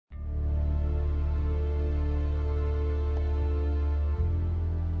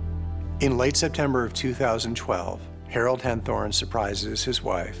In late September of 2012, Harold Henthorne surprises his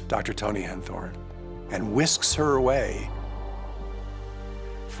wife, Dr. Toni Henthorne, and whisks her away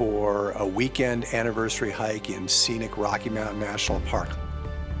for a weekend anniversary hike in scenic Rocky Mountain National Park.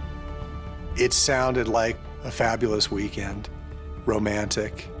 It sounded like a fabulous weekend,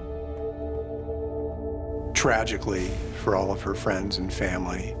 romantic. Tragically, for all of her friends and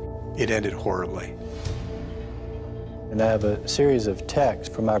family, it ended horribly. And I have a series of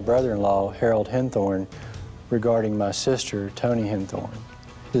texts from my brother-in-law, Harold Henthorne, regarding my sister, Toni Henthorne.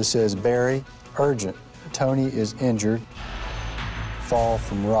 It says, Barry, urgent, Toni is injured, fall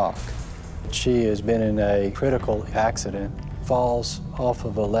from rock. She has been in a critical accident, falls off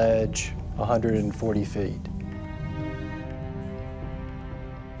of a ledge 140 feet.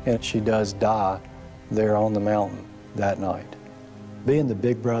 And she does die there on the mountain that night. Being the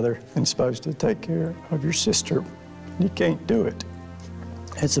big brother and supposed to take care of your sister, you can't do it.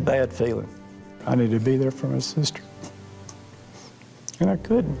 It's a bad feeling. I needed to be there for my sister, and I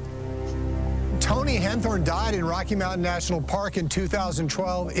couldn't. Toni Henthorne died in Rocky Mountain National Park in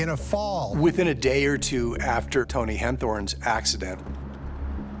 2012 in a fall. Within a day or two after Toni Henthorne's accident,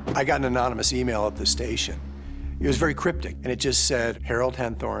 I got an anonymous email at the station. It was very cryptic, and it just said, Harold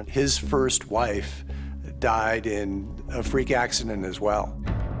Henthorne, his first wife, died in a freak accident as well.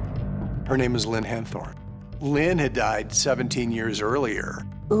 Her name was Lynn Henthorne. Lynn had died 17 years earlier.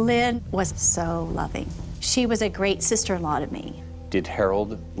 Lynn was so loving. She was a great sister-in-law to me. Did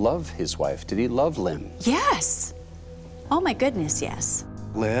Harold love his wife? Did he love Lynn? Yes. Oh my goodness, yes.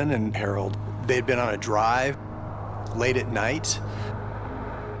 Lynn and Harold, they'd been on a drive late at night.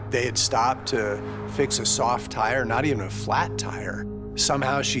 They had stopped to fix a soft tire, not even a flat tire.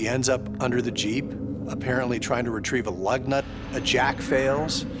 Somehow she ends up under the Jeep, apparently trying to retrieve a lug nut. A jack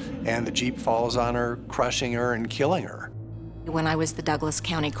fails, and the Jeep falls on her, crushing her and killing her. When I was the Douglas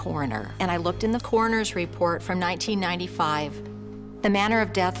County coroner, and I looked in the coroner's report from 1995, the manner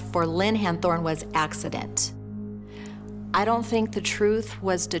of death for Lynn Henthorne was accident. I don't think the truth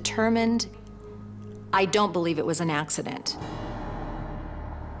was determined. I don't believe it was an accident.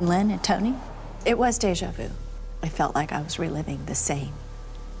 Lynn and Toni, it was deja vu. I felt like I was reliving the same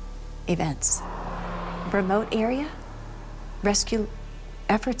events. Remote area, rescue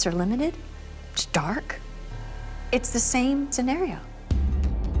efforts are limited, it's dark. It's the same scenario.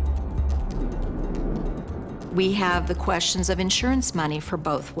 We have the questions of insurance money for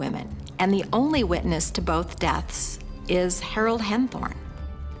both women, and the only witness to both deaths is Harold Henthorne.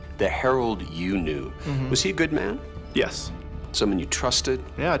 The Harold you knew, was he a good man? Yes. Someone you trusted?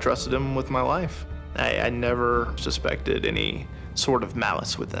 Yeah, I trusted him with my life. I never suspected any sort of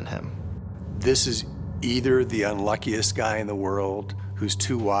malice within him. This is either the unluckiest guy in the world whose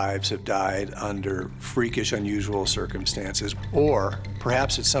two wives have died under freakish, unusual circumstances, or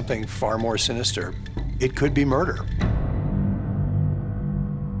perhaps it's something far more sinister. It could be murder.